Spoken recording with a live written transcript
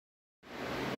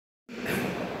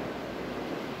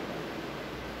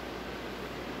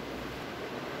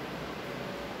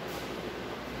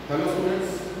Hello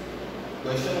students,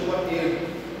 question number 8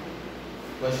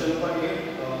 sir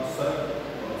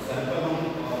हम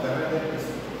कर रहे थे। This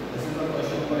is the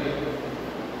question number 8,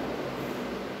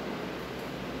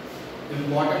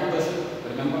 important question,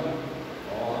 remember.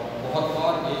 और बहुत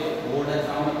बार ये बोर्ड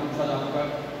एग्जाम में पूछा जा चुका है।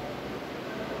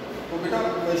 तो बेटा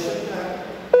क्वेश्चन क्या है,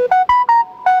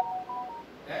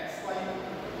 x y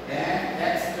and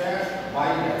x dash y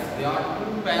dash they are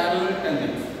two parallel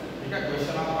tangents। ठीक है,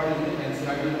 क्वेश्चन आप पढ़ लीजिए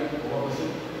एनसीईआरटी में वो question.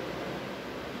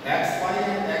 x y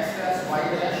and x dash y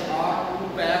dash are two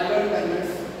parallel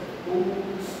tangents to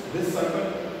this circle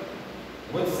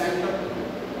with center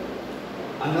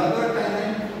another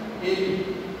tangent AB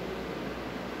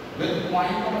with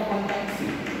point of contact C।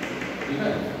 ठीक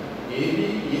है, AB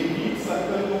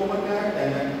circle के ऊपर क्या है,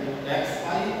 टेंजेंट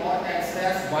xy और x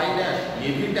dash y dash ये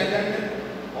भी tangent है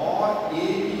और ये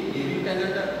भी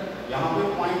टेंजेंट है। यहाँ पे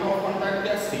पॉइंट ऑफ कांटेक्ट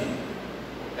क्या है, C।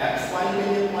 xy के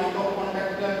लिए पॉइंट ऑफ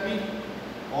कांटेक्ट क्या है, P,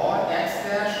 और x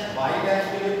dash y dash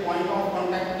के लिए पॉइंट ऑफ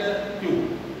कांटेक्ट क्या है, Q।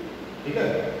 ठीक है,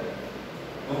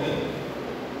 ओके।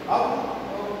 अब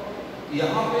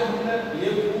यहाँ पे हमने ये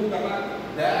प्रूव करना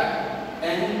that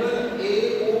angle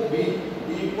AOB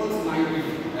equals 90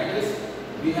 degree। That is,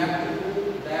 we have to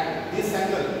prove that this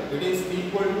angle it is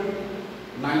equal to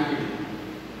 90 degree।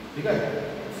 ठीक है,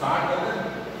 स्टार्ट करते हैं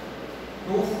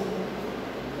प्रूफ।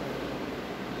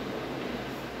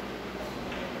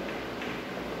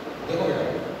 देखो बेटा,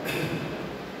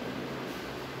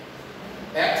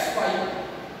 xy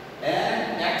and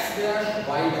x dash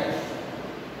y dash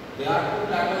they are two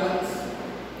parallel lines,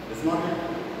 is not it?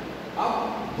 अब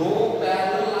दो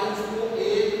parallel lines को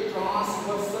एक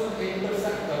ट्रांसवर्सल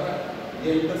इंटरसेक्ट कर रहा है, ये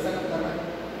इंटरसेक्ट कर रहा है।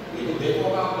 ये तो देखो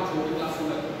होगा आपने छोटी क्लास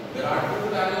में, there are to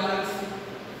parallel lines,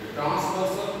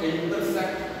 transversal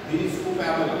intersect these two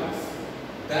parallel lines,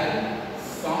 then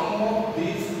sum of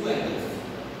these two angles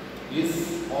is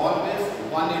always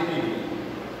 180 degree।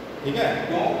 ठीक है,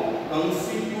 क्यों?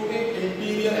 कंस्टिट्यूटिंग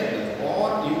इंटीरियर एंगल्स और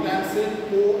यू कैन से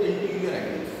को इंटीरियर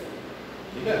एंगल्स।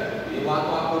 ठीक है, ये बात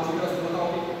तो आपको अच्छी तरह से पता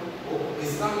होगी। तो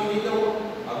इसका मीनिंग क्या हो,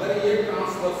 अगर ये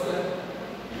ट्रांसवर्सल है,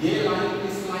 ये लाइन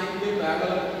इस लाइन के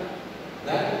पैरेलल है,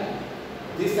 then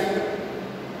this angle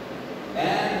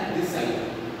and this angle.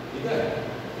 ठीक है,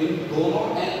 इन दोनों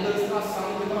एंगल्स का सम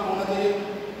कितना होना चाहिए,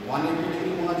 180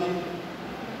 डिग्री होना चाहिए।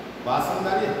 बात समझ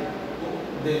आ रही है? तो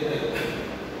देखते हैं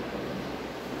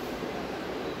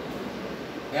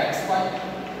xy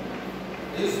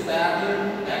is parallel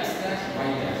to x dash y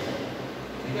dash।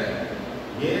 ठीक है,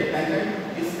 ये टेंजेंट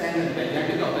इस टेंजेंट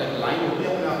क्या होता है, लाइन होती है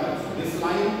अपने आप में। This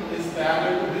line is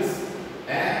parallel to this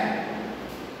and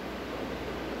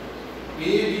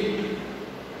AB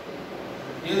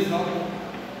is now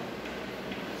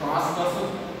transversal।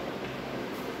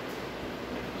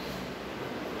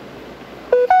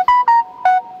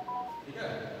 ठीक है,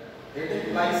 it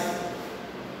implies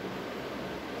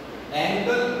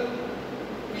एंगल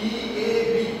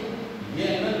PAB ये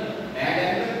एंगल एंड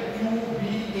एंगल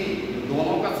QBA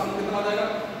दोनों का सम कितना हो जाएगा,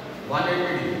 180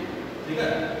 डिग्री। ठीक है,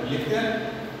 तो लिखते हैं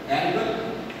angle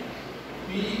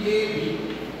PAB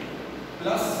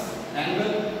plus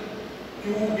angle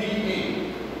QBA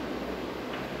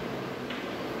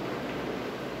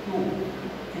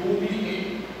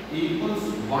equals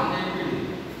 180 degree.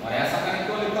 और ऐसा करके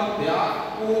क्यों लिखा, दे आर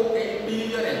को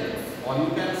इंटीरियर एंगल्स और you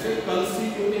can say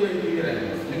constitutive interior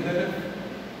angles. लिख देते हैं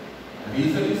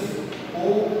रीजन इज को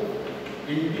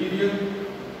इंटीरियर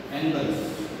एंगल्स।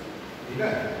 ठीक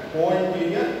है, को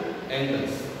इंटीरियर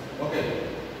एंगल्स। ओके,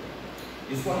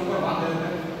 इसको हम ऊपर बांध देते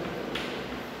हैं।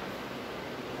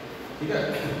 ठीक है,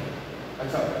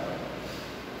 अच्छा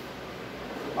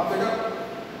अब बेटा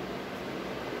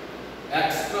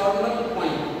एक्सटर्नल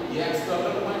पॉइंट, ये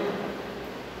एक्सटर्नल पॉइंट,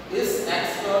 इस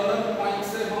एक्सटर्नल पॉइंट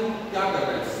से हम क्या कर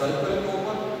रहे हैं, सर्कल के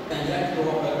ऊपर टेंजेंट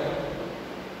ड्रॉ कर रहे हैं।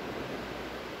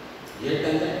 ये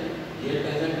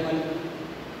टेंजेंट लाइन।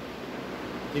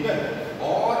 ठीक है,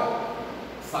 और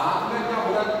साथ में क्या हो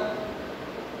रहा है,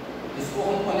 इसको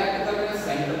हम कनेक्ट कर रहे हैं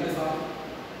सेंटर के साथ।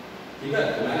 ठीक है,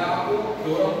 मैंने आपको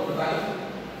थ्योरम बताई,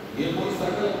 ये कोई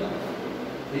सर्कल।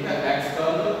 ठीक है,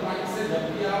 एक्सटर्नल पॉइंट से जब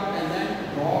भी आप टेंजेंट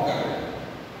ड्रॉ कर रहे हैं,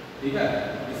 ठीक है,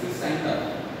 दिस इज सेंटर,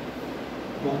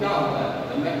 तो क्या होता है,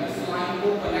 जब मैं इस लाइन को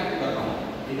कनेक्ट कर रहा हूँ,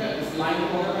 ठीक है, इस लाइन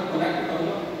को अगर मैं कनेक्ट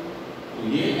करूंगा तो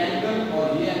ये एंगल और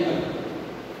ये एंगल,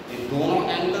 ये दोनों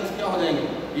एंगल्स क्या हो जाएंगे,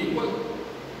 इक्वल।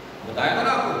 बताया था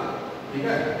ना आपको। ठीक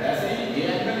है, ऐसे ही ये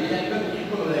एंगल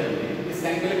इक्वल हो जाएंगे, लेकिन इस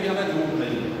एंगल की हमें जरूरत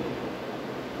नहीं है।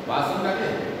 बात समझ आ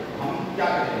गई? हम क्या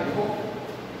करेंगे, देखो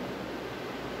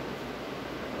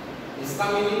इसका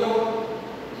मीनिंग हो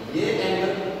ये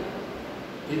एंगल,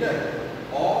 ठीक है,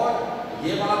 और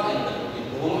ये वाला एंगल, ये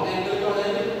दोनों एंगल क्या हो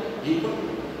जाएंगे,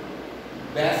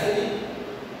 वैसे ही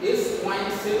इस पॉइंट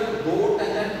से मैं दो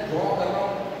टेंजेंट ड्रॉ कर रहा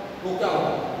हूं तो क्या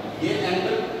होगा, ये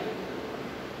एंगल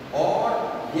और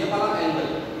ये वाला एंगल,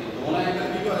 ये दोनों एंगल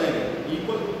भी क्या हो जाएंगे,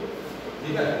 इक्वल।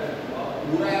 ठीक है,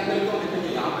 पूरा एंगल को लिखेंगे,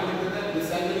 यहाँ पे लिख देते हैं दिस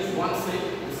एंगल इज 1 से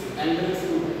दिस एंगल इज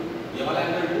 2, ये वाला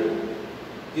एंगल 2,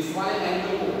 इस वाले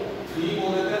एंगल को 3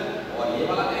 बोल देते हैं और ये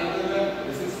वाला एंगल जो है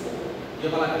दिस इज 4, ये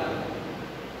वाला एंगल।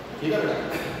 ठीक है बेटा,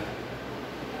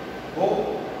 तो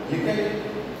लिखेंगे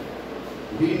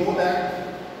वी नो दैट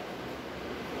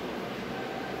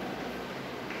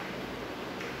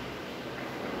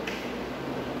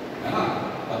है ना,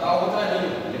 पता होता है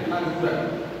नहीं लिखना जरूर है।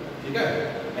 ठीक है,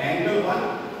 एंगल 1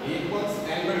 इक्वल्स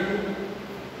एंगल 2,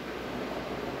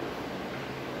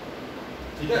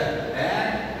 ठीक है, एंड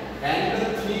एंगल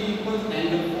 3 इक्वल्स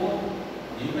एंगल 4,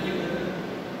 ये मैं लिख देते हैं।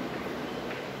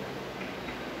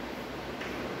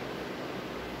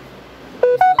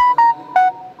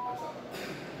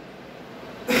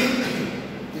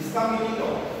 इसका मीनिंग क्या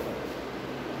होगा,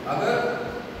 अगर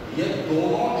ये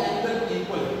दोनों एंगल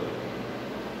इक्वल,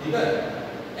 ठीक है,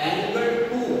 एंगल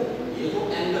 2, ये जो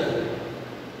एंगल है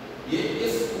ये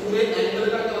इस पूरे एंगल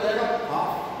का क्या हो जाएगा,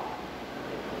 हाफ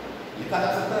लिखा जा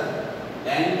सकता है।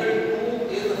 Angle 2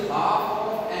 is half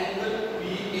of angle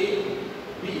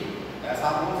PAB, ऐसा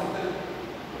आप बोल सकते हैं,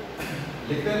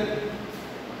 लिखते हैं।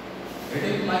 It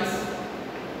implies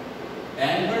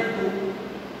angle 2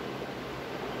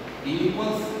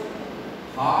 equals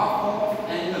half of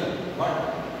angle but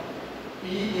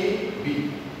PAB,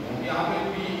 क्योंकि यहाँ पे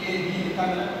PAB लिखा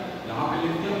है, यहाँ पे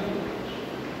लिख दिया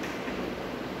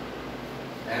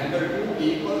angle 2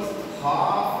 equals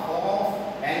half of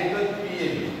angle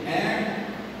PAB and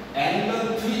angle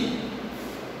 3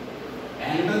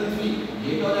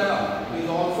 ये क्या हो जाएगा, is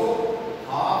also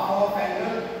half of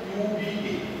angle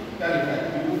QBA, क्या लिखा है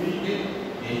QBA,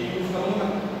 यही यूज करूंगा,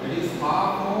 it is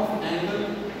half of angle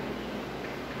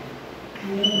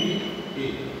QBA।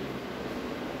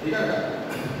 ठीक है,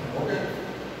 ओके।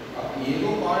 अब ये जो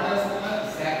पार्ट है इसको मैं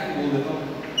सेकंड बोल देता हूँ,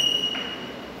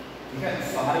 ठीक है,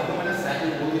 सारे को मैंने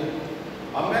सेकंड बोल दिया।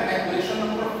 अब मैं इक्वेशन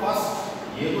नंबर फर्स्ट,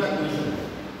 ये जो इक्वेशन है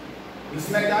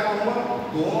इसमें क्या करूंगा,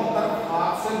 दोनों तरफ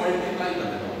हाफ से मल्टीप्लाई कर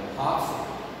देता हूँ, हाफ से,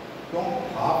 क्यों,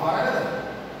 हाफ आ रहा है,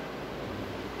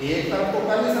 एक तरफ तो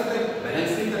कर नहीं सकते,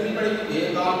 बैलेंस नहीं करनी पड़ेगी,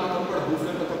 एक गाल पे थप्पड़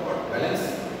दूसरे पे थप्पड़, बैलेंस।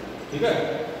 ठीक है,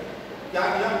 क्या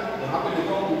किया, यहां पे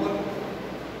लिखा हूं ऊपर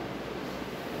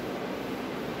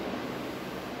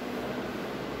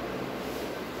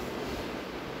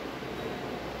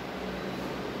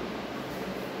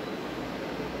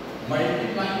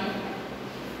multiply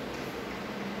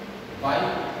by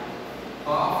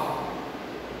half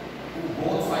to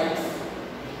both sides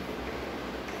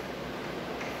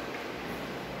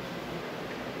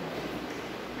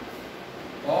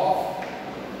of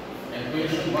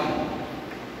equation 1।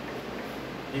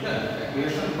 ठीक है,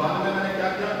 इक्वेशन 1 में मैंने क्या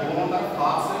किया, दोनों तरफ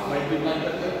हाफ से मल्टीप्लाई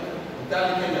कर दिया, तो क्या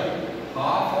लिखेंगे,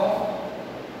 half of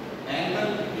angle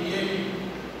PAB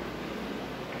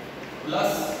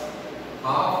plus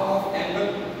half of angle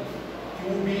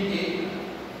QBA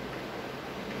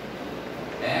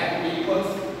and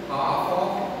equals half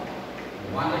of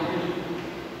 180 degree.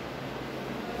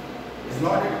 Is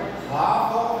not it,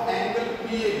 half of angle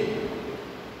PAB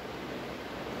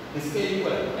इसके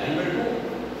इक्वल एंगल 2,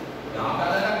 यहां पे आ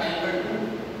जाएगा angle 2,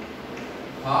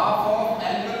 half of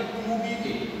angle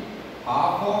QBA,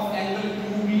 half of angle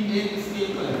QBA इसके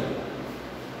equal है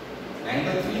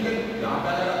angle 3 के, यहां पे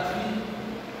आ जाएगा 3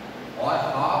 और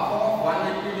half of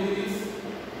 180 degree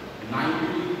 90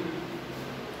 degree.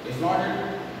 Is not it,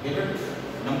 give it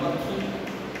number 3।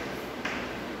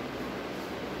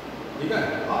 ठीक है,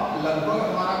 अब लगभग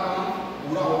हमारा काम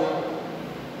पूरा हो गया।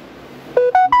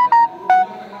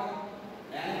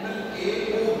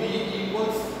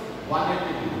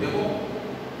 देखो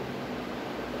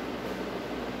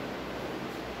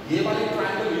ये वाले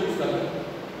ट्रायंगल यूज कर लें,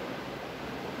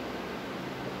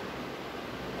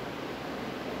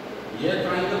 ये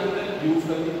ट्रायंगल हमने यूज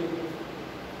कर लिया।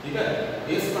 ठीक है,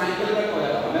 इस ट्रायंगल में क्या हो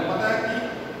जाएगा, हमें पता है कि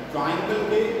ट्रायंगल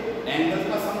के एंगल्स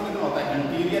का सम कितना होता है,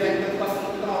 इंटीरियर एंगल्स का सम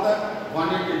कितना होता है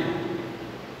 180 degree.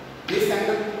 This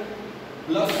angle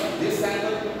plus this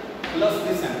angle plus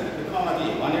this angle कितना होना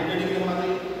चाहिए, 180 डिग्री होना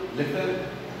चाहिए। लिखते हैं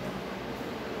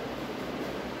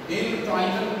in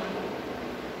triangle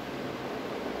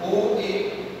OAB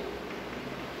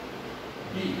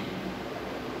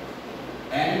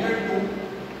angle 2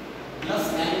 plus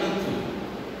angle 3।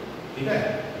 ठीक है,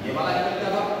 ये वाला एंगल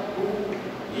क्या था 2,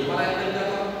 ये वाला एंगल क्या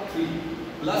था 3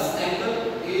 plus angle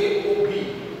AOB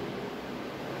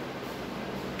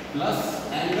plus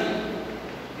angle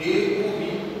AOB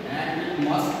and it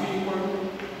must be equal to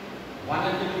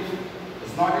 180 degree।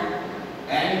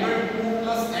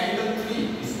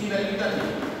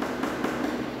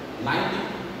 90,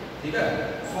 ठीक है।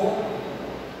 सो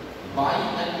by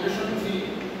equation 3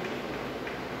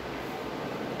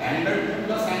 angle 2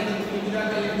 plus angle 3 की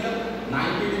जगह लिख दिया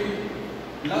 90 degree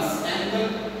plus angle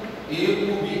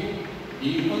AOB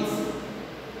equals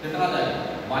कितना जाएगा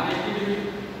 180 degree,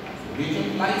 which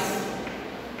implies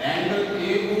angle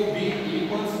AOB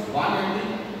equals 180,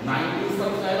 90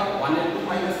 सब जाएगा 180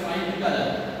 माइनस 90 क्या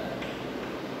जाएगा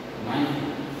 90,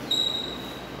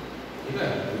 ठीक है,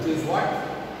 which is what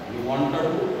you wanted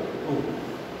to prove,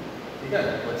 ठीक है।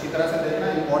 तो अच्छी तरह से देखना,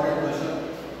 इंपॉर्टेंट क्वेश्चन।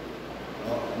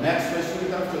 नेक्स्ट क्वेश्चन की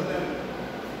तरफ चलते हैं।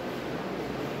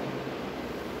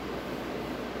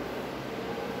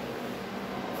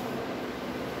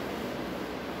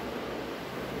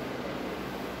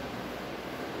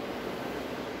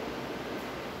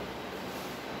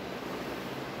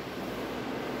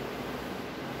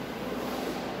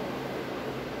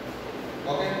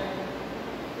 Okay,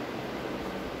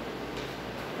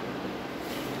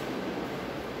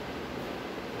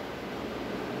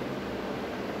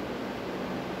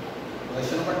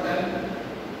 question number 10.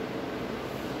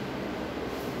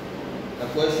 The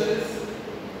question is,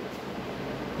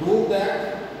 prove that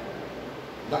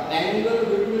the angle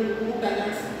between two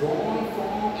tangents drawn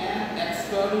from an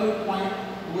external point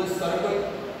to a circle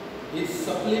is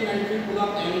supplementary to the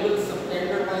angle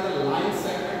subtended by the line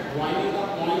segment joining the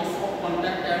points of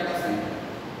contact at the center.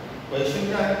 Question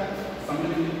क्या है? समझ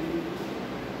लीजिए।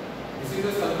 This is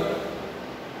a circle,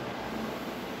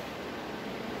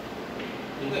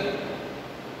 ठीक है।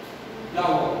 क्या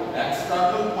हुआ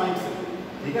external point से,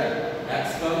 ठीक है,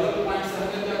 एक्सटर्नल पॉइंट से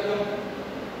हमें क्या किया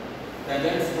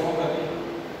टेंजेंट्स ड्रॉ करके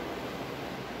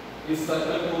इस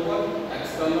सर्कल के ऊपर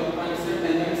एक्सटर्नल पॉइंट से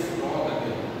टेंजेंट्स ड्रॉ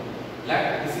करके let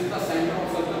this is the centre of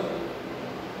circle,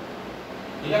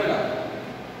 ठीक है बेटा,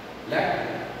 let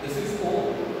this is O,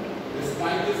 this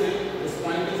point is A, this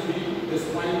point is B, this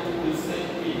point is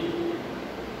P,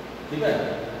 ठीक है।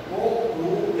 तो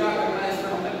प्रूव क्या करना है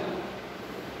इसमें हमें,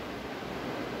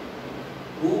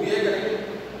 प्रूव ये करेंगे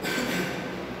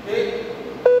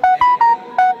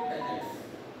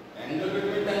एंगल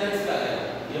बिटवीन टेंजेंट्स क्या है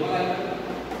ये वाला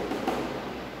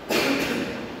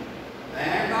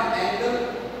and the angle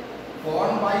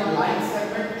form by line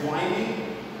segment joining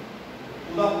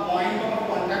two the point of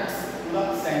contact to the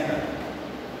centre.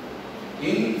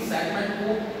 In segment को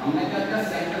हमने क्या किया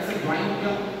सेंटर से ज्वाइन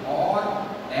किया और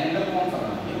एंगल कौन सा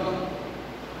बना ये बोला,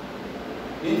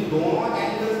 इन दोनों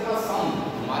एंगल्स का सम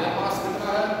हमारे पास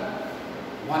कितना है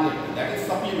 180, दैट इज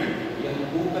सप्लीमेंट्री, ये हम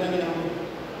प्रूव करेंगे यहाँ पे,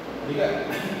 ठीक है।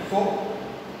 सो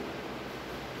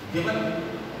गिवन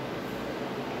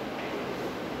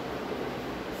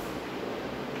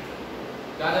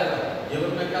क्या जाएगा,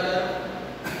 गिवन में क्या जाएगा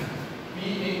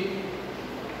PA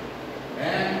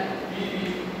and PB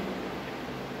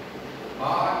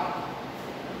are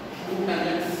two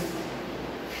tangents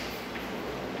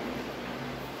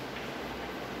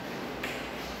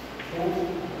to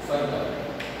circle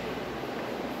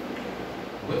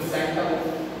with center O,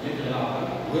 ये लिखना होगा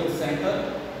with center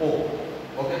O,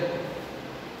 okay.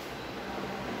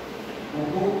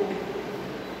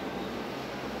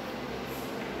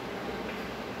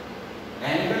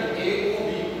 Angle AOB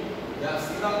या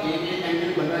सीधा AA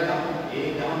एंगल बन रहा है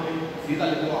जहाँ पे सीधा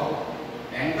लिख दो आप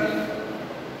angle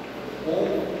O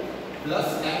plus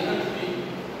angle P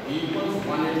equals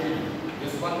 180,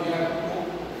 this one we have to prove,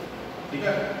 ठीक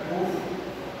है। प्रूफ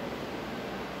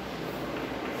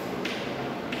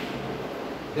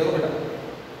देखो बेटा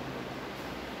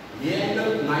ये एंगल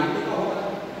 90 का होगा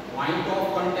पॉइंट ऑफ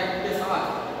कांटेक्ट के साथ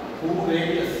थ्रू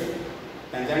रेडियस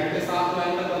टेंजेंट के साथ जो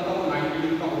एंगल बनता है वो 90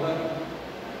 डिग्री का होगा,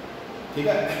 ठीक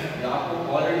है, ये आपको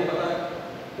ऑलरेडी पता है।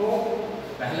 तो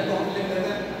पहले तो हम लिख देते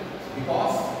हैं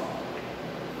because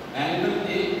angle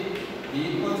A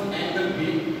equals angle B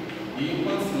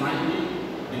equals 90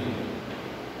 degree,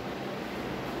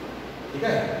 ठीक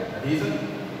है। रीजन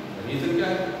क्या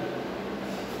है,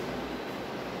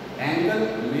 angle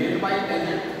made by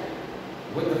tangent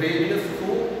with radius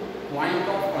through point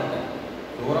of contact,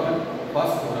 theorem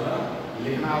first theorem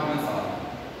लिखना आपने साथ,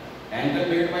 angle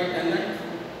made by tangent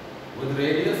with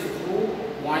radius through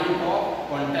point of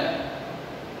contact,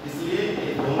 इसलिए ये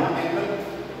दोनों एंगल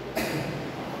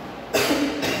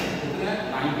कितने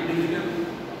 90 डिग्री के।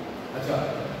 अच्छा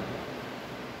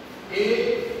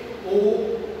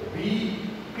AOBP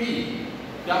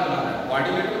क्या बना रहा है,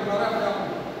 कोऑर्डिनेटर बना रहा है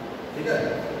आपको, ठीक है।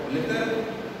 लिखते हैं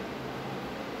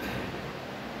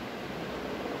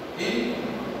इन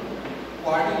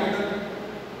coordinator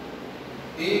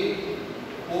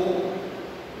AOB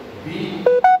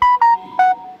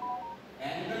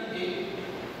angle A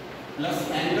plus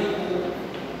angle O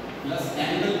plus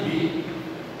angle B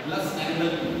plus angle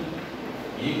P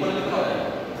equal कितना हो जाएगा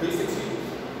 360,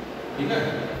 ठीक है।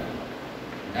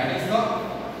 That is the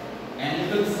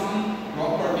angle sum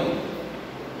property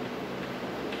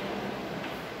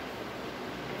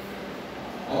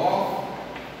of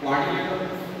quadrilateral,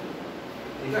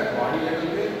 ठीक है। क्वाड्रिलेटरल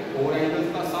पे 4 एंगल्स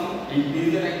का सम,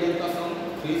 इंटीरियर एंगल का सम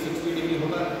 360 डिग्री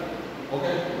होता है,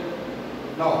 okay.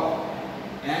 Now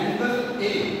angle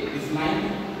A is 90,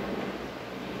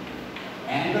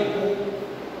 angle O,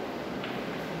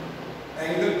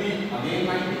 angle B again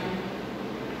 90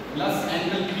 plus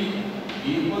angle P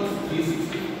equals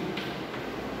 360,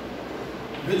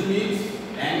 which means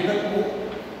angle O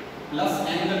plus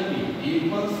angle P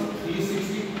equals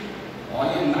 360 और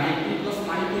ये 90 plus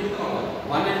 90 कितना होगा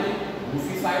 180,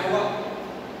 दूसरी साइड हुआ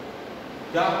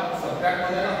क्या सब्ट्रैक्ट हो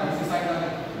जाएगा, दूसरी साइड का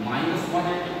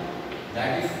 -180,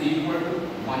 that is equal to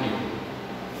 180,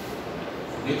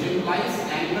 which implies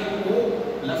angle O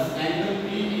plus angle P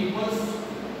equals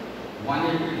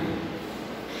 180,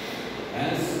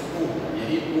 hence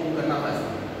यही प्रूव करना था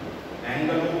इसमें,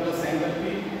 angle O plus angle P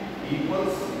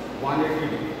equals 180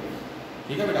 degree,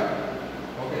 ठीक है बेटा,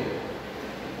 ओके।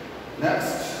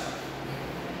 नेक्स्ट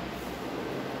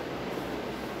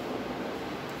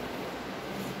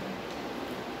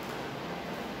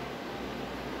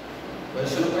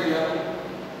क्वेश्चन नंबर 11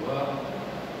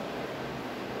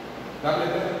 कर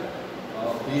लेते हैं।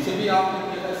 पीछे भी आपने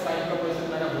किया था इस टाइप का क्वेश्चन,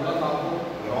 मैंने बोला था आपको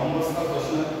रोम्बस का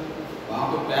क्वेश्चन है, वहाँ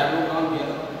पे पैरेललोग्राम किया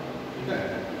था, ठीक है।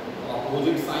 तो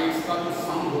अपोजिट साइड्स का जो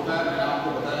सम होता है मैंने आपको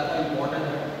बताया था, इंपॉर्टेंट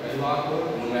है, कई बार को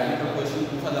न्यूमेरिकल क्वेश्चन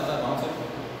पूछा जाता है वहाँ से।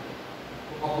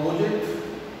 तो अपोजिट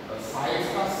साइड्स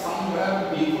का सम जो है वो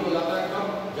इक्वल हो जाता है कब,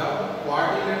 जब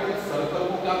क्वाड्रिलेटरल सर्कल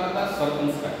को क्या करता है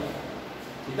सर्कमस्क्राइब,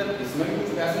 ठीक है। इसमें भी कुछ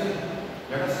वैसे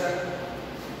let us check.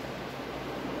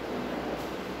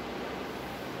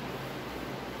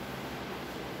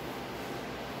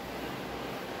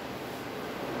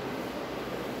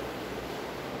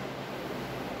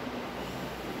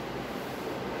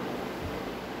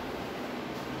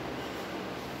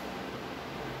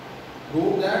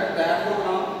 Prove that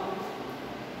parallelogram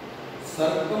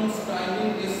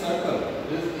circumscribing a circle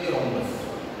is a rhombus.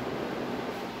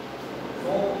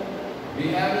 So we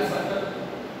have a circle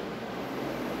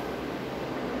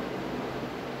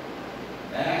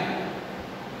and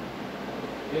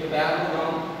a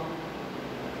parallelogram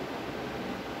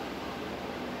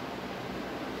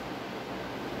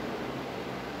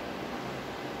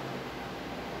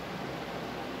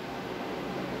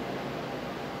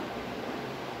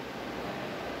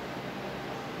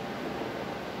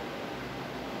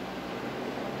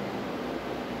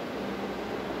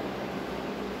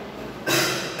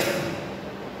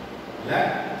that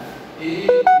A, B,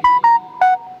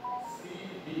 C,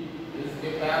 D is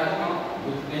a parallelogram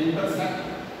which intersect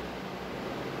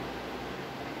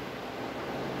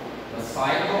the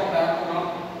side of parallelogram,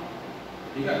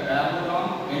 ठीक है। parallelogram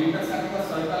intersect the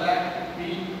circle at P,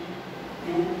 Q,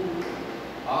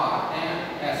 R and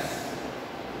S,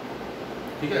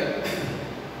 ठीक है।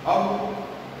 अब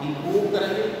हम prove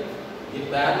करेंगे ये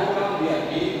parallelogram दिया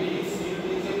A, B, C,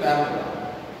 D से पैरेललोग्राम,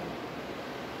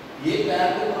 ये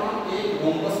पैरेललोग्राम एक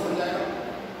रोम्बस बन जाएगा,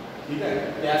 ठीक है।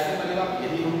 कैसे बनेगा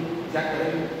यही हम चेक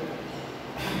करेंगे।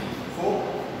 सो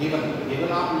गिवन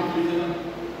आप लिख लीजिएगा,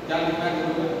 क्या लिखना है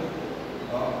जरूर,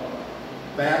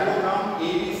 पैरेललोग्राम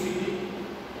ABCD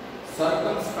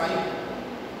सर्कमस्क्राइब,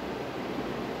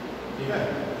 ठीक है,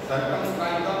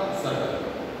 circumscribe the circle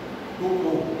to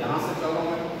prove, यहां से चल रहा हूं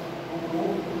मैं, to prove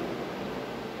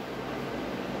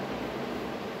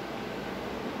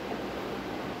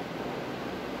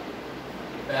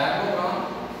parallelogram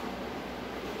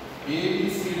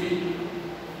ABCD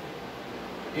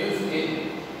is a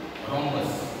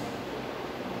rhombus.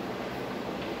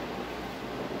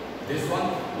 This one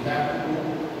we have to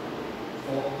prove.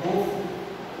 For proof,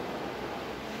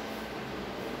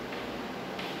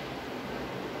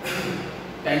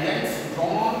 tangents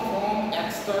drawn from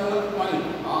external point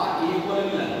are equal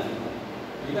in length,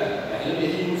 ठीक है। पहले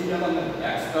यही यूज किया था हमने,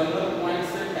 एक्सटर्नल पॉइंट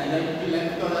से टेंजेंट की लेंथ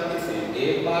क्या हो जाती है सेम,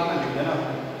 एक बार में लिख देना,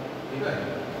 ठीक है।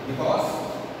 Because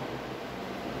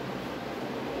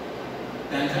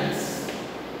tangents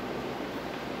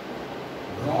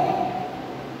drawn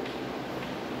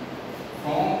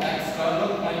from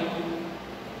external point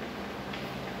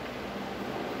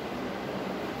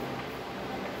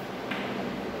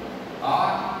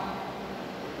are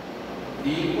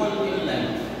equal in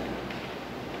length,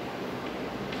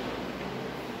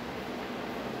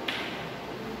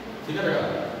 ठीक है बेटा,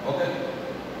 ओके।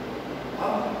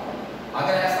 अब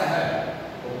अगर ऐसा है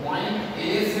तो पॉइंट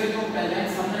ए से जो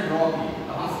टेंजेंट्स हमने ड्रॉ की,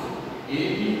 कहां से, A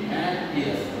B and A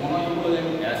S दोनों इक्वल है,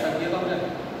 ऐसा किया था हमने,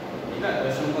 ठीक है।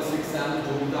 क्वेश्चन नंबर 6 एम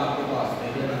जो भी था आपके पास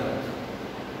देख लेना जरा।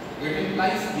 It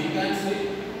implies we can say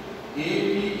A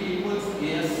B equals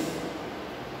S,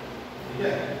 ठीक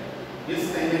है, इस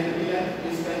टेंजेंट की लेंथ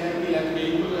इस टेंजेंट की लेंथ के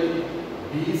इक्वल रहेगी।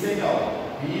 बी से क्या होगा,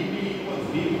 बी बी इक्वल्स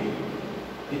बी,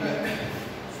 ठीक है,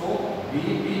 सो बी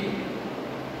बी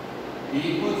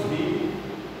इक्वल्स बी।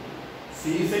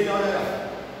 सी से क्या हो जाएगा,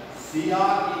 C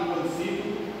R equals C to,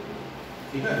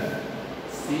 ठीक है,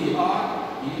 C R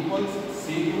equals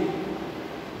C to.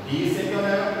 D से क्या हो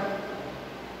जाएगा,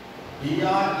 D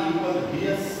R equal D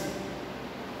S.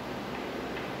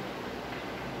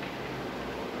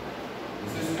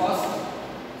 This is first,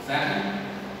 second,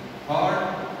 third,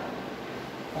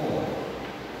 fourth.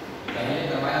 पहले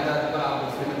करवाया जा चुका, आप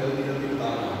उसके में जल्दी जल्दी बता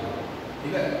रहे हैं,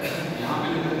 ठीक है। यहाँ पे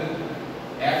लिख देते हैं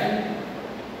F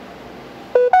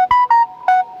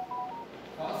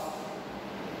first,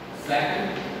 second,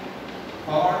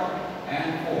 third and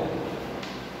fourth,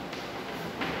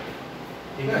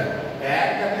 ठीक है। ऐड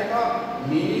करने का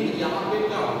मीनिंग यहाँ पे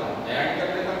क्या होता है, ऐड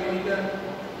करने का मीनिंग क्या,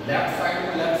 लेफ्ट साइड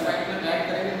में ऐड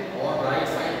करेंगे और राइट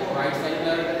साइड को राइट साइड में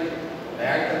ऐड करेंगे।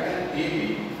 ऐड करते हैं A B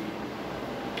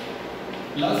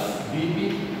plus B B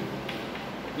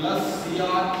plus C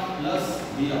R plus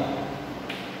B are,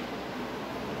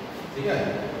 ठीक है,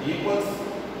 equals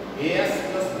A S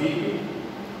plus B B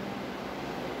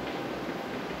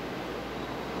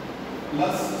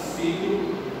plus C two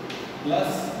plus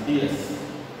D S.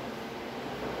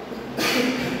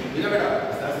 ठीक है बेटा,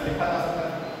 इस तरह से लिखा जा सकता है।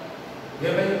 ये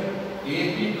भाई A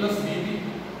B plus B B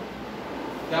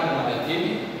क्या बना है, ए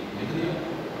बी लिख दिया,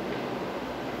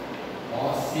 और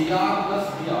C R plus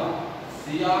B are,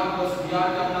 C R plus B are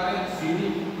क्या बना रहे हैं, C D.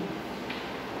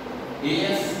 A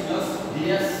S plus D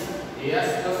S, A S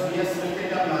plus D S मिलकर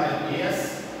क्या बना रहे हैं, A S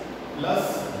plus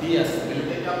D S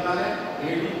मिलकर क्या बना रहे हैं,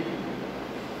 ए डी।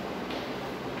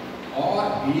 और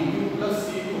B Q plus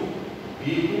C to,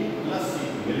 B two plus C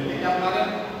to मिलकर क्या बना रहे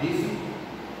हैं, डी सी,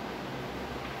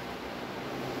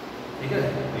 ठीक है।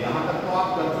 तो यहां तक तो आप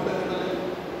कर चुके थे।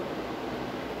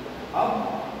 अब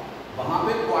वहां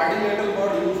पे क्वाड्रिलेटरल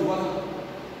वर्ड यूज हुआ था,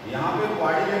 यहाँ पे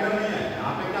क्वाड्रिलेटरल नहीं है,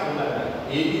 यहाँ पे क्या बोला है,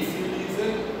 ए बी सी डी से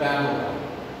पैरेललोग्राम,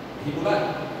 ठीक बोला है।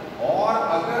 और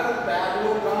अगर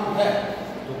पैरेललोग्राम है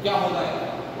तो क्या होता है,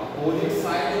 opposite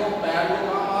side of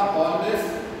parallelogram are always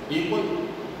equal,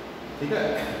 ठीक है।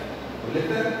 तो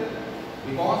लिखते हैं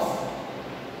because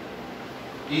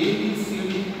A B C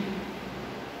D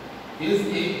is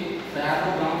a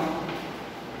parallelogram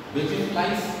which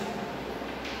implies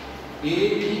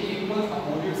AB equals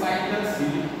opposite side plus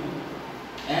CD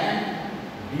and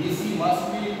BC must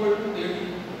be equal to AD,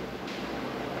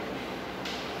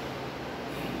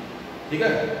 ठीक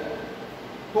है।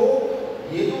 तो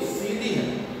ये जो CD है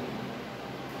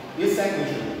इस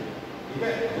इक्वेशन, ठीक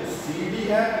है, जो CD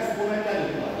है इसको मैं क्या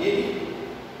लिखूंगा, AB,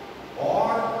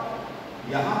 और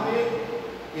यहाँ पे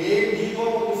AD को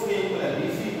किसके इक्वल है,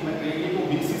 BC को, मैं AD को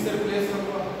BC से रिप्लेस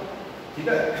करूंगा, ठीक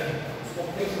है। इसको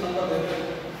फिक्स नंबर देते हैं।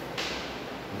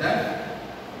 Then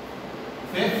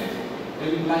fifth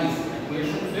implies,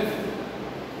 equation fifth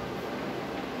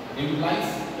implies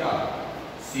क्या,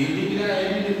 CD की जगह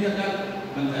AB लिख दिया क्या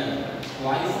बन जाएगा,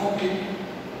 twice of AB,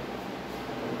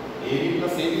 AB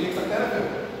plus AB लिख सकते हैं ना फिर,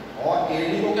 और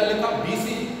AD को क्या लिखा, BC,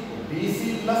 BC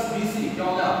plus BC क्या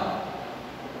होगा,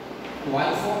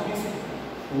 twice of BC,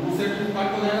 2 से 2 कट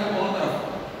हो जाएगा दोनों तरफ,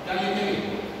 क्या लिखेंगे,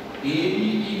 AB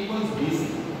equals BC।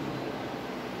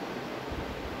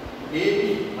 AB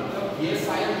मतलब ये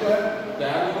साइड जो है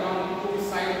पैरेललोग्राम को इस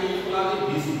साइड पे इक्वल आ गई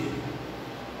BC के,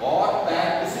 और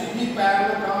किसी भी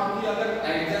पैरेललोग्राम की अगर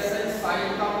एडजेसेंट साइड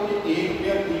का कोई एक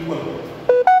पेयर इक्वल हो,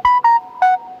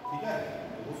 ठीक है,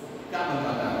 तो क्या बन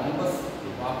जाता है, कॉम्पस।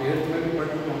 आप 8th में भी पढ़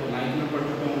चुके होंगे, 9th में पढ़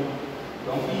चुके होंगे,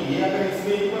 क्योंकि ये अगर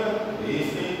इसमें इक्वल है तो ये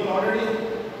इसमें इक्वल ऑलरेडी है,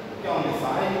 क्या होंगे,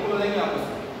 सारे इक्वल हो जाएंगे आपस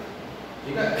में,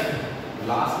 ठीक है।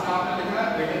 लास्ट में आपने लिखना है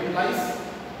it implies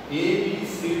A B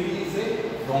C D is a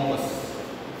rhombus,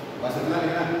 बस इतना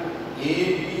लिखना है, A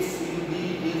B C D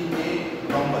is a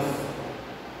rhombus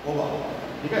होगा,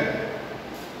 ठीक है।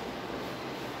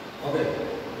 ओके,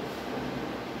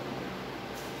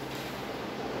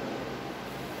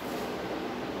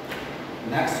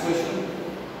 नेक्स्ट क्वेश्चन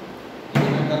ये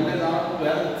मैं करने जा रहा हूँ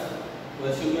 12th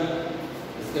क्वेश्चन में।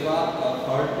 इसके बाद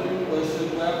 13 क्वेश्चन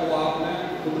जो है वो आपने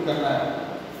खुद करना है,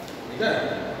 ठीक है।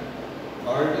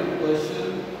 13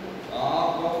 क्वेश्चन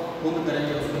आप खुद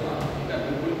करेंगे उसके बाद, ठीक है,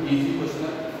 बिल्कुल इजी क्वेश्चन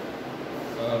है।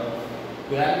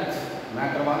 12th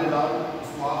मैं करवाने जा रहा हूँ,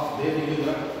 इसको आप देख लीजिए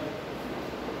जरा।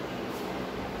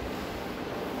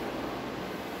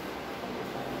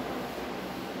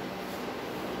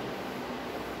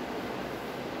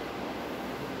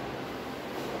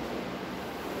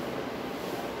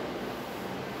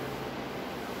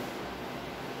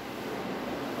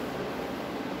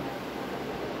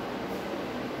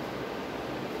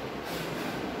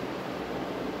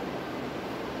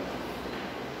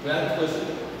 12th question.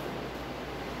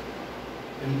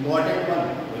 Important one.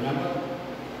 Remember,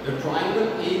 the triangle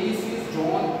ABC is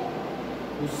drawn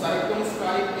to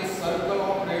circumscribe a circle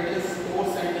of radius 4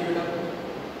 cm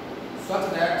such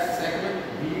that segment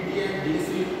BD and DC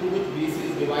into which BC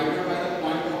is divided by the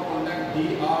point of contact D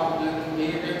are length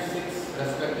 8 and 6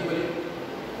 respectively.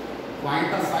 Find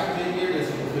the side radius AC.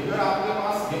 तो figure आपके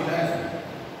पास given है,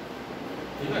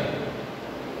 ठीक है?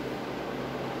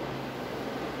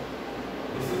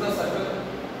 This is the circle.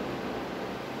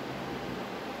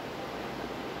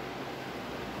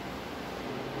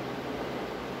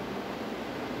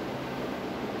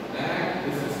 And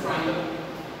this is triangle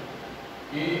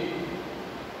A,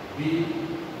 B,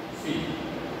 C.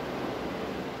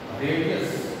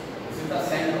 Radius. This is the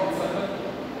center of circle.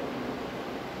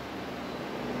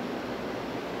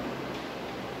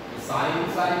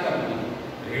 सारी करनी है,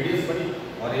 radius बड़ी,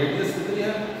 और रेडियस कितनी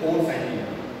है 4 सेंटीमीटर।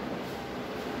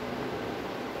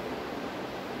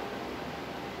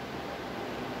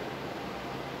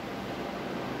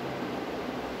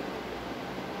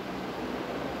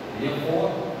 ये 4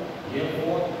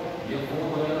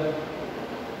 हो जाएगा,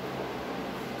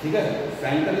 ठीक है।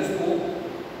 Centre is 4,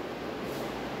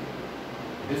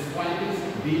 this point is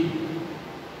B,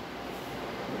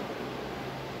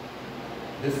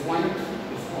 this point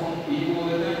इसको हम E बोल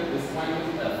देते हैं, दिस पॉइंट इज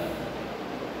F,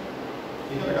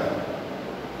 ठीक है बेटा।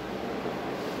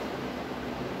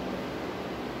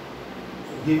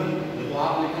 गिवन देखो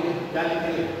आप लिखेंगे, क्या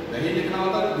लिखेंगे, वही लिखना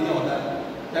होता है, दिया होता है,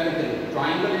 क्या लिखेंगे,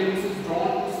 triangle ABC is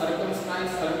drawn to circumscribe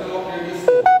circle of radius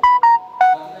 4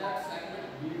 such that segment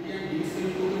BD and DC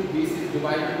into which BC is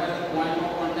divided by the point of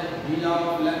contact D are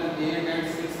of length 8 and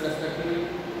 6 respectively,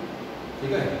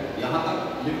 ठीक है। यहाँ तक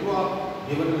लिख लो आप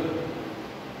given में।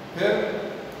 फिर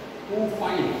to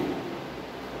find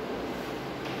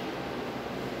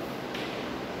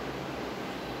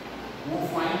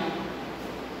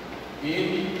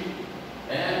AB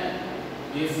and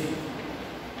AC,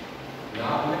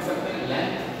 यहाँ आप लिख सकते हैं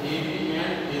length AB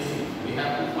and AC, we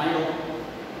have to find out.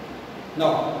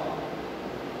 Now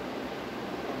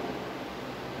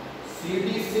CD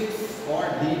 6 और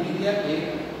DB दिया 8,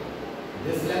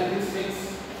 this length is 6,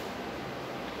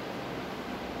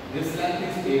 this length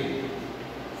is 8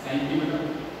 centimetre,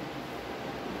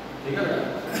 ठीक है बेटा,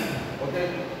 ओके।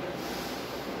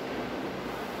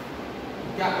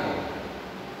 क्या करें,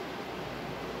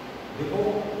 देखो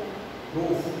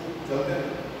प्रूफ चलते हैं,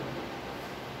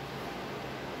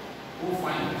 टू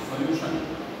फाइंड सॉल्यूशन।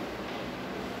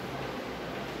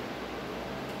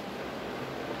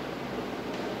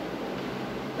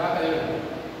 क्या करेंगे,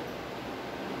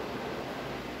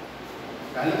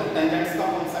 पहले तो टेंजेंट्स का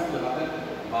कॉन्सेप्ट लगाते हैं,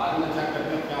 बाद में चेक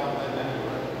करते हैं क्या होता है,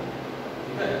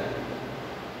 ठीक है।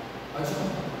 अच्छा,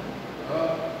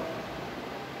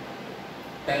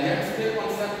 टेंजेंट्स के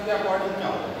कॉन्सेप्ट के अकॉर्डिंग क्या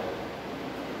होता है,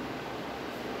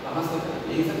 कहाँ से,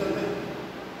 यही से चलते हैं।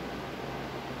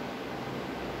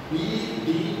 BD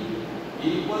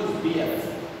equals BX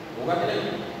होगा कि नहीं,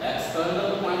 एक्सटर्नल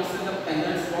पॉइंट से जब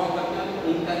टेंजेंट्स ड्रॉ करते हैं तो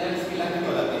उन टेंजेंट्स की लेंथ क्या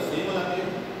हो जाती है, सेम हो जाती है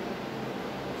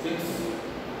 6,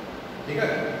 ठीक है।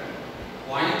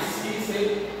 पॉइंट C से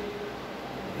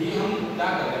भी हम क्या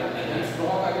कर रहे हैं, टेंजेंट्स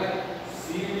ड्रॉ कर रहे हैं,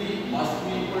 CD must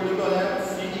be equal to है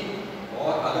CD,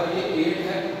 और अगर ये 8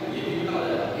 है ये भी कितना हो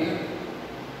जाएगा 8,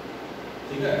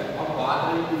 ठीक है। अब बात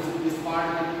है इस पार्ट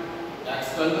में,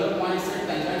 एक्सटर्नल पॉइंट से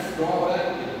टेंजेंट्स ड्रॉ हो रहे हैं,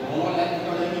 दोनों लेंथ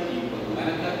हो जाएंगे इक्वल, तो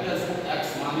मैंने क्या किया, इसको x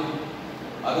मान लिया,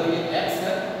 अगर ये x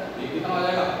है ये कितना हो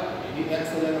जाएगा, ये भी x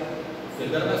हो जाएगा।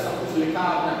 फिगर में सब कुछ लिखा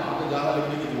आपने, वहाँ पे ज़्यादा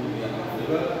लिखने की जरूरत नहीं है,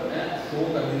 फिगर में शो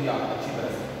कर दीजिए आप अच्छी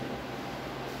तरह से,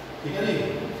 ठीक है जी,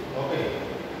 ओके।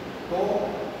 तो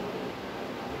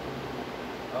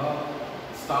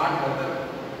स्टार्ट करते हैं,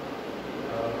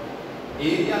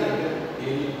 एरिया लेते हैं,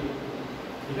 एरिया,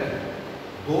 ठीक है।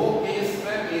 दो केस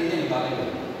में एरिया निकालेंगे।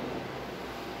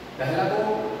 पहला तो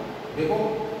देखो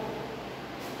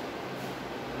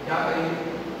क्या करेंगे,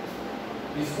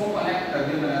 इसको कनेक्ट कर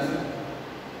देंगे ऐसे,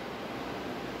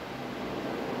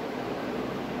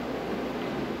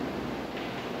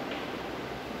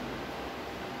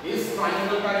 इस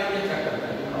ट्रायंगल का एरिया चेक करते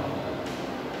हैं कितना होगा,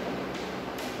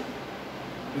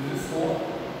 दिस इज 4,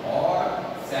 और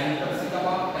सेंटर से जब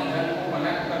आप टेंजेंट को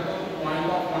कनेक्ट करते हो तो पॉइंट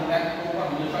ऑफ कांटेक्ट के ऊपर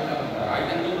हमेशा क्या बनता है, राइट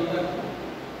एंगल बनता है।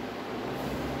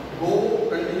 दो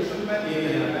कंडीशन में एरिया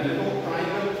लेना, पहले तो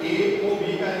ट्रायंगल A को B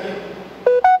का एरिया,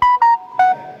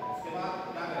 उसके बाद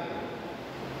क्या करेंगे,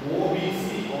 OBC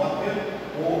और फिर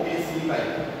OAC का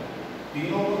एरिया,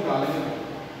 तीनों को निकालेंगे,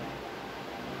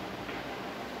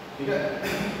 ठीक है।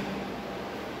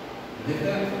 देखते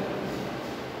हैं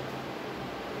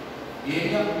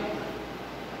area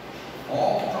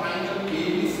of triangle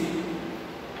ABC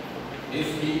is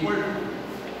equal to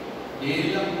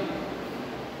area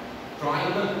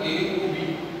triangle AOB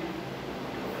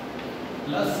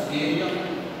plus area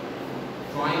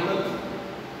triangle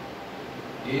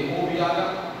AOB आ गया,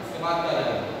 उसके बाद क्या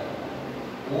रहेगा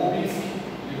OBC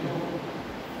लिखो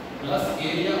प्लस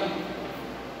एरिया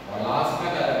और लास्ट में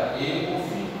क्या रहेगा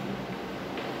AOC,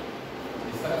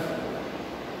 इस तरह से।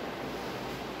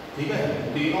 ठीक है,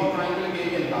 तीनों ट्राइंगल के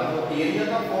एरिया निकाल दो। एरिया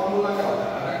का फॉर्मूला क्या होता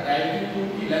है, अगर एल्टीट्यूड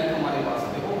की लेंथ हमारे पास है,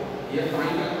 देखो ये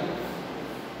ट्राइंगल,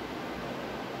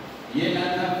 ये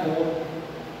लेंथ है 4,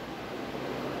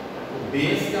 तो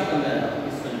बेस क्या बन जाएगा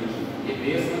इस कंडीशन में, ये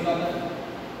बेस बन जाता है।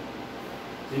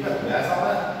 ठीक है, ऐसा होता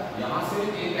है, यहां से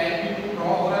एक एल्टीट्यूड ड्रॉ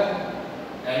हो रहा है,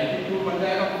 एल्टीट्यूड बन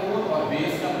जाएगा 4 और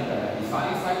बेस क्या बन जाएगा ये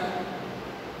सारी साइड।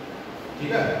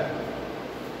 ठीक है,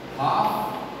 half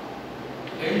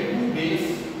into base,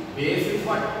 base is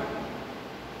what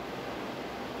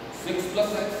 6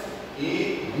 + x, a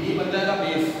b बन जाएगा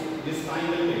बेस इस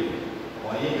ट्राइंगल के लिए,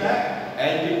 और ये क्या है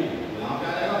एल्टीट्यूड, यहां पे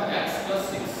आ जाएगा x +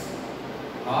 6,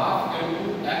 half into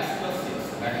x + 6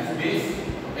 that is base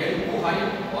into height,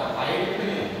 और हाइट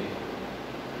कितनी है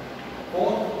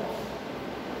 4।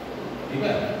 ठीक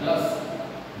है, प्लस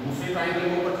दूसरे ट्राइंगल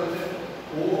के ऊपर चलते हैं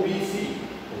OBC,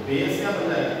 तो बेस क्या बन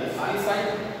जाएगा ये सारी साइड,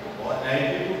 और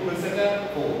एल्टीट्यूड फिर से क्या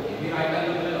 4, ये भी राइट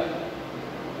एंगल बनेगा।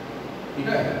 ठीक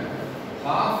है,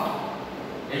 हाफ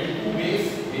इनटू बेस,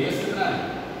 बेस कितना है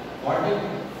 40,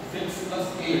 6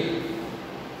 + 8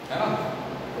 है ना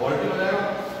 40 हो जाएगा,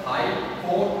 हाइट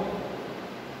 4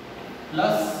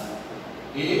 प्लस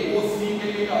AOC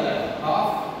के लिए क्या हो जाएगा हाफ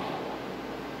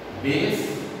बेस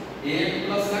 8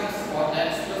 + x और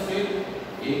x + 8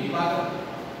 एक ही बात है।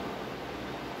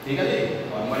 ठीक है जी,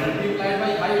 और multiplied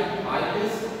by height, height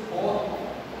is 4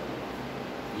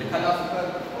 लिखा जा सकता है।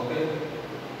 ओके,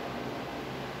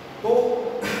 तो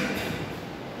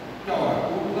क्या होगा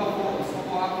 2 to the 4, इसको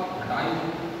तो आप हटाएंगे,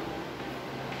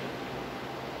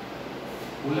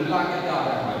 कुल मिला के क्या आ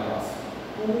रहा है हमारे पास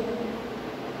 2,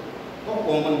 तो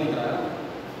कॉमन दिख रहा है,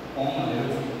 कॉमन ले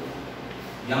लो,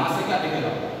 यहां से क्या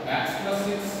दिखेगा x +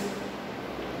 6,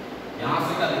 यहां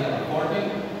से क्या दिखेगा 14,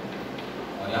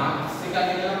 और यहां से क्या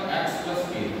दिखेगा x +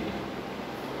 8,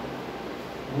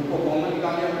 2 को कॉमन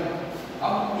निकाल लिया हमने।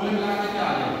 अब कुल मिला के क्या आ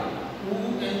जाएगा 2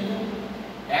 into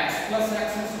x + x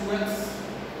is 2x,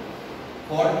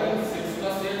 14, 6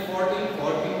 + 8 14,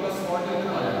 14 + 14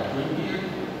 कितना आ जाएगा 28,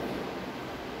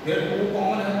 फिर 2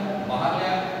 कॉमन है बाहर ले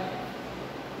आए,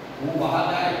 2 बाहर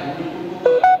ले आए, 2 into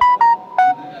 2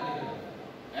 अंदर क्या दिखेगा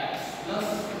x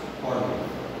 + 14।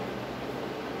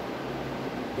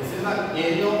 This is the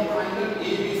area of triangle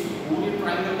ABC, पूरी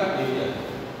ट्राइंगल का एरिया है।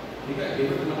 ठीक है, गिव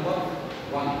इट नंबर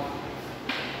 1।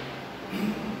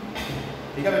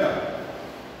 ठीक है बेटा,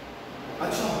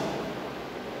 अच्छा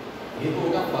ये तो हो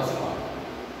गया फर्स्ट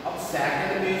पार्ट। अब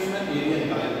सेकंड पेज में एरिया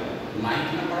निकालेंगे, 9th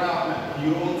में पढ़ा आपने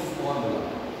हीरोन्स फॉर्मूला।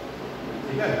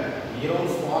 ठीक है,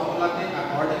 हीरोन्स फॉर्मूला के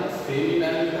अकॉर्डिंग सेमी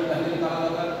पैरामीटर पहले निकाला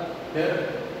जाता है, फिर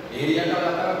एरिया का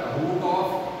जाता है root of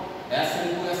s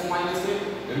into s minus a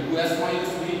into s minus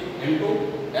b into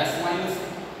s minus,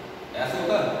 ऐसे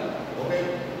होता है। ओके,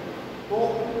 तो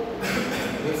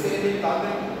वैसे ये निकाल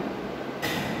दें,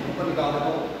 ऊपर निकाल देता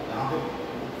हूँ यहाँ पे,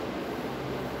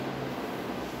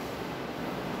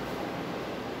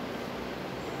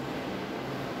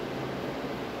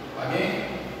 again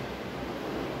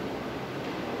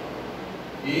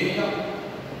area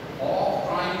of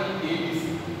triangle ABC,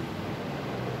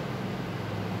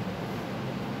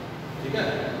 ठीक है,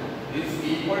 is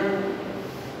equal to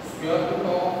square root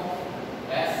of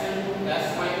s into s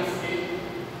minus a,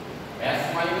 s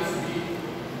minus b,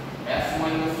 s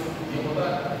minus ये होता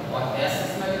है, और s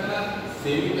इसमें कितना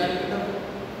सेमी पैरामीटर,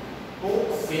 तो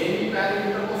सेमी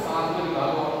पैरामीटर को साथ में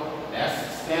निकालो, s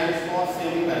stands for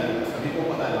semi parameter, सभी को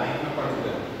पता है, लाइन में पढ़ चुके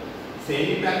हैं।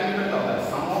 सेमी पैरामीटर क्या होता है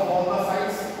सम of all the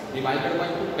sides divided by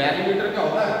 2, parameter क्या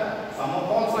होता है सम ऑफ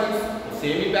ऑल साइड्स, तो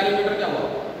सेमी पैरामीटर क्या हुआ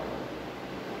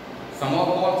सम of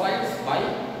all sides by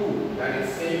 2, that is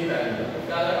semi parameter. तो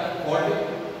क्या आ जाएगा 40,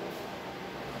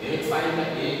 एक साइड में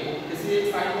एक किसी एक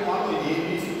साइड को मान लो, ए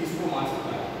बी सी किसी को मान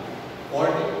सकता है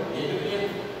 40, ये कितनी है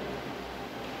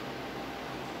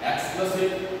x +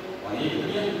 8, और ये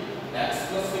कितनी है x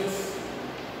 + 6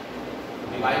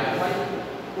 divided by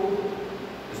 2,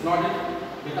 is not it,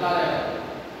 कितना आ जाएगा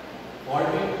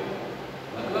 40,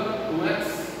 मतलब 2x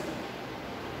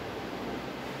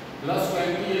 +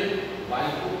 28 बाय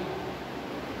 2,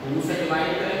 2 से डिवाइड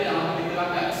करेंगे, यहाँ पे दिखेगा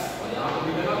x और यहाँ पे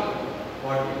दिखेगा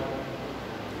 40,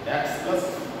 x +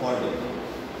 40।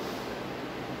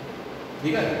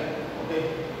 ठीक है, ओके,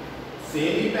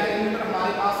 सेमी पैरामीटर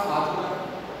हमारे पास आ चुका है।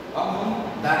 अब हम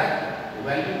डायरेक्ट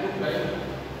वैल्यू पुट करेंगे,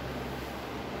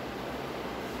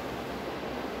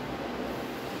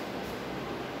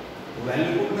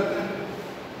 वैल्यू पुट करते हैं।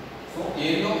 So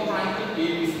area of triangle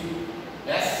ABC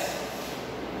S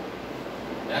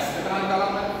कितना निकाला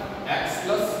मैं x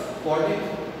प्लस 14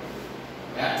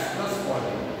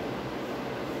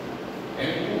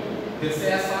 इनटू फिर से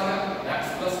s आ गया x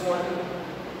plus 14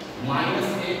 minus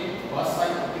 8 first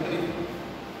side कितनी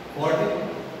 14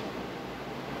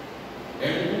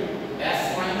 into s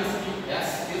minus q s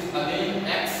is again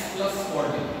x plus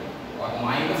 14 और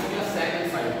माइनस किया सेकंड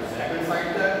साइड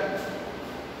क्या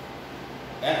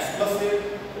x प्लस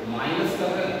 8 माइनस कर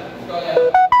रहे हैं तो क्या हो जाएगा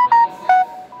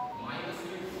माइनस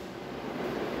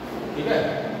 8 ठीक है।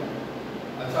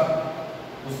 अच्छा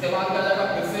उसके बाद क्या जाएगा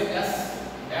फिर से s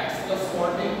x प्लस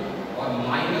 14 और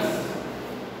माइनस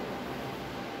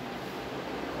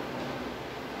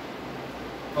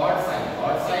थर्ड साइड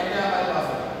क्या हमारे पास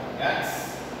है x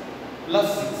प्लस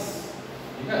 6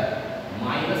 ठीक है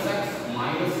माइनस x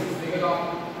माइनस 6 देखेगा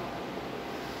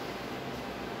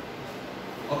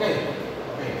okay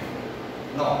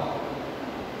now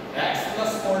x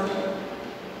plus 14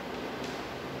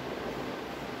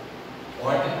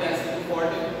 cancel to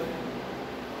 14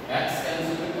 x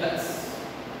cancel with x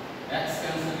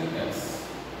cancel with x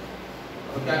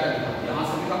अब क्या करेंगे यहाँ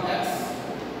से लिखा x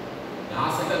यहाँ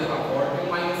से क्या लिखा 14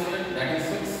 minus 8 that is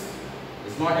 6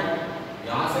 is not it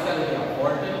यहाँ से क्या लिखा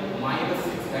 14 minus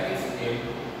 6 that is 8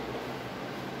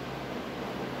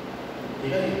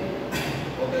 ठीक है जी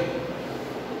ओके।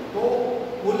 तो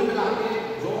कुल मिला के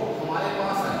जो हमारे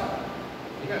पास है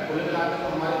ठीक है कुल मिला के जो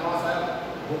हमारे पास है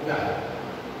वो क्या है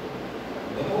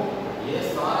देखो ये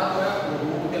सारा जो है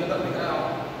रूट के अंदर दिख रहा है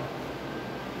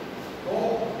तो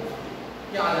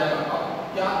क्या आ जाएगा अब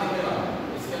क्या दिखेगा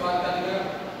इसके बाद क्या दिखेगा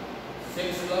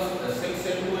 6 प्लस 6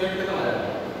 into 8 कितना आ जाएगा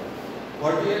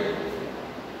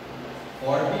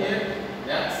 48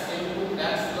 x into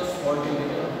x plus 14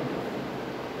 दिखेगा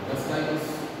just like this।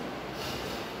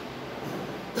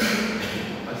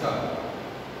 अच्छा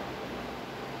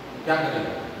क्या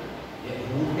करेंगे ये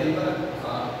रूट के अंदर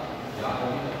सारा क्या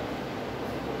होगा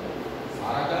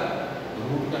सारा का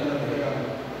रूट के अंदर दिखेगा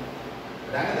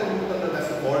रहने दो रूट के अंदर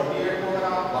वैसे 48 को अगर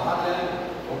आप बाहर ले लें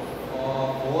तो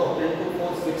 4 into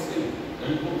 4 16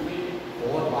 into 3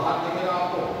 4 बाहर दिखेगा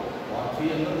आपको और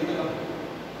 3 अंदर दिखेगा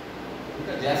ठीक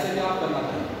है जैसे भी आप करना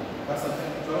चाहिए कर सकते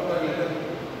हैं चलो कर लेते हैं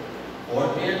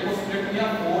 48 को स्प्लिट किया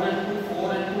 4 into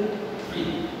 3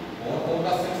 4 4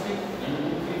 का 60 into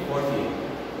 3 48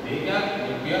 ठीक है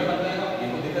ये पेयर बन जाएगा ये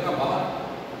तो दिखेगा बाहर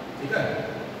ठीक है।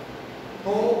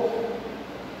 तो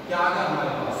क्या आ गया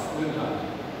हमारे पास कुल मिला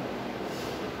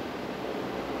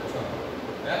अच्छा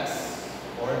x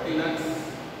 14x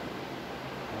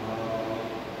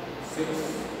 6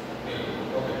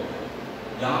 ओके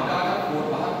यहाँ पे आ गया 4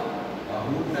 बाहर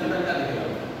रूट के अंदर क्या दिखेगा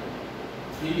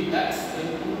 3x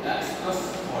into x plus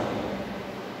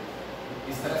 14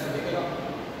 इस तरह से दिखेगा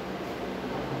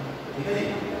ठीक है जी।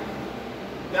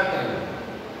 क्या करेंगे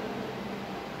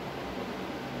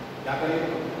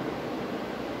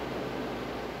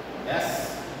s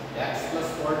x plus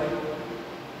 14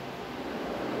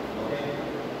 okay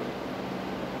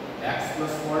x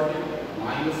plus 14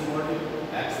 minus 14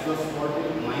 x plus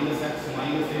 14 minus x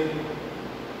minus 8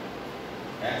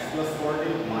 x plus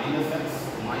 14 minus x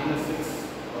minus 6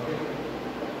 okay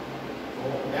so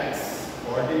x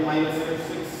 14 minus 8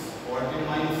 6 14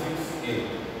 minus 6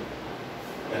 8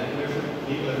 calculation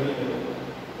ठीक लग रही है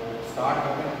तो स्टार्ट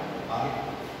करते हैं आगे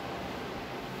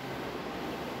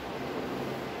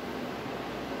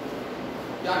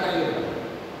क्या करेंगे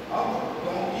अब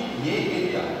क्योंकि ये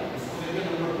एरिया इसको लेंगे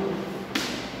नंबर 2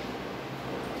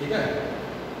 ठीक है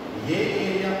ये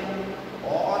एरिया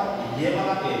और ये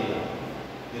वाला एरिया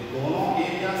ये दोनों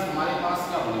एरिया हमारे पास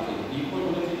क्या होने चाहिए इक्वल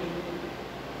होने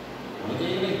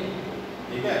चाहिए नहीं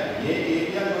ठीक है ये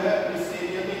एरिया जो है इस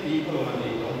एरिया के इक्वल होना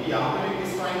चाहिए क्योंकि यहाँ पे भी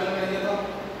किस ट्रायंगल का एरिया था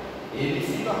ABC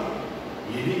का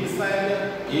ये भी किसका एरिया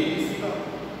ABC का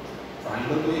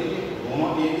ट्रायंगल तो एक ही दोनों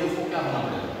एरियाज को क्या होना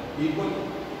पड़ेगा इक्वल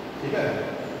ठीक है।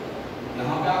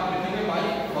 यहाँ पे आप लिखेंगे by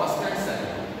first and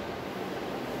second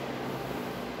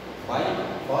by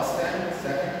first and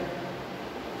second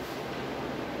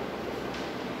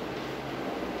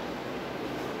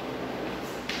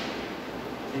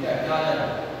ठीक है क्या आ जाएगा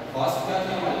फर्स्ट क्या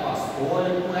थी हमारे पास 4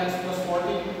 into x plus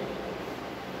 14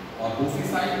 और दूसरी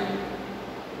side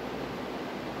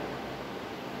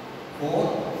 4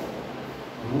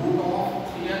 root of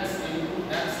 3x into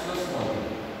x plus 14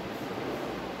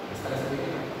 इस तरह से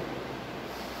देखिए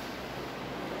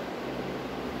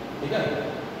ठीक है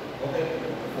ओके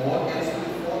 4 कैंसिल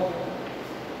 4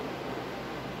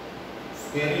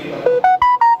 स्क्वायरिंग करो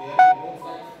स्क्वायरिंग बोथ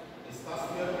साइड इसका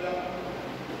स्क्वायर किया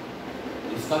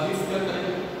इसका भी स्क्वायर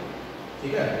करेंगे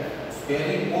ठीक है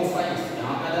स्क्वायरिंग बोथ साइड्स,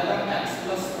 यहाँ पे आ जाएगा x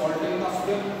प्लस 14 का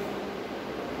स्क्वायर,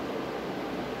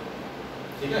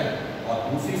 ठीक है। और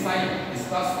दूसरी साइड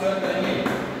इसका स्क्वायर करेंगे,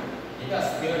 ठीक है,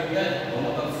 स्क्वायर किया है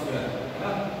दोनों तरफ स्क्वायर है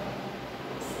ना,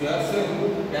 स्क्वायर से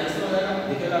रूट कैंसिल हो जाएगा,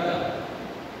 दिखेगा क्या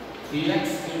 3x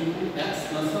इंटू एक्स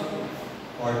प्लस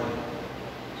 14,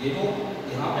 ये तो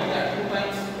यहाँ पे क्या 2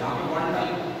 टाइम्स, यहाँ पे 1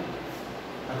 टाइम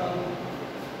खत्म,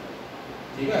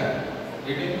 ठीक है।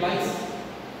 It implies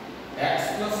x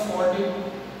plus 14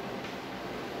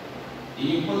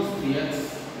 equals 3x,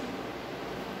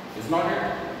 is not it,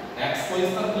 x को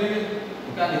इस तरफ लेंगे तो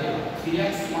क्या देखेगा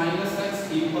 3x minus x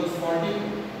equals 14,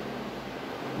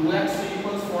 2x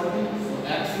equals 14, so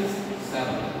x is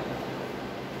 7,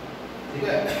 ठीक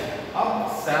है। अब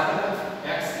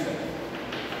 7x की वैल्यू,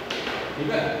 ठीक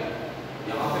है,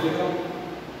 यहाँ पे लिख रहा हूँ,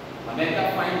 हमें क्या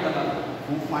फाइंड करना था,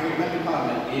 टू फाइंड में लिखा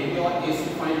है ए बी और ए सी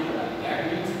फाइंड करना है, that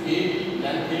means A B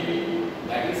length A B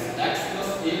that is x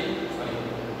plus A, sorry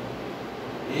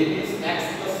A B is x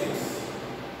plus 6,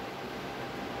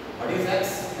 what is x,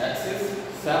 x is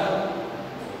 7,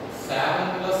 7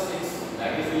 plus 6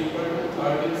 that is equal to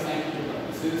 13 centimeter,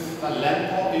 this is the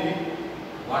length of AB.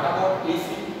 What about AC,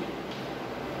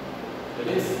 it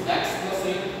is x plus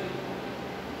 8,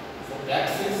 so x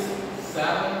is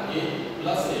 7 8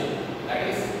 plus 8 that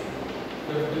is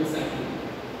 15 centimeter,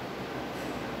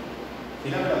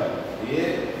 ठीक है बेटा, ये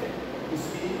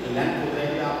उसकी length हो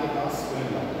जाएगी आपके पास square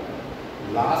लंबाई।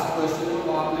 Last question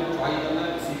को आपने ट्राई करना है,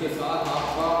 इसी के साथ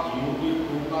आपका यूनिट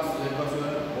 2 का सिलेबस जो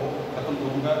है वो खत्म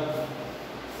होगा।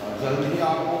 जल्द ही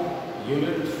आपको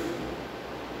यूनिट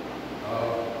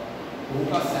 2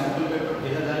 का सैंपल पेपर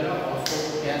भेजा जाएगा और उसको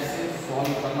कैसे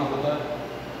सॉल्व करना होता है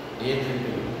 1 घंटे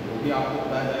में, वो भी आपको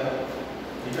बताया जाएगा,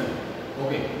 ठीक है।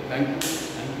 Okay, thank you.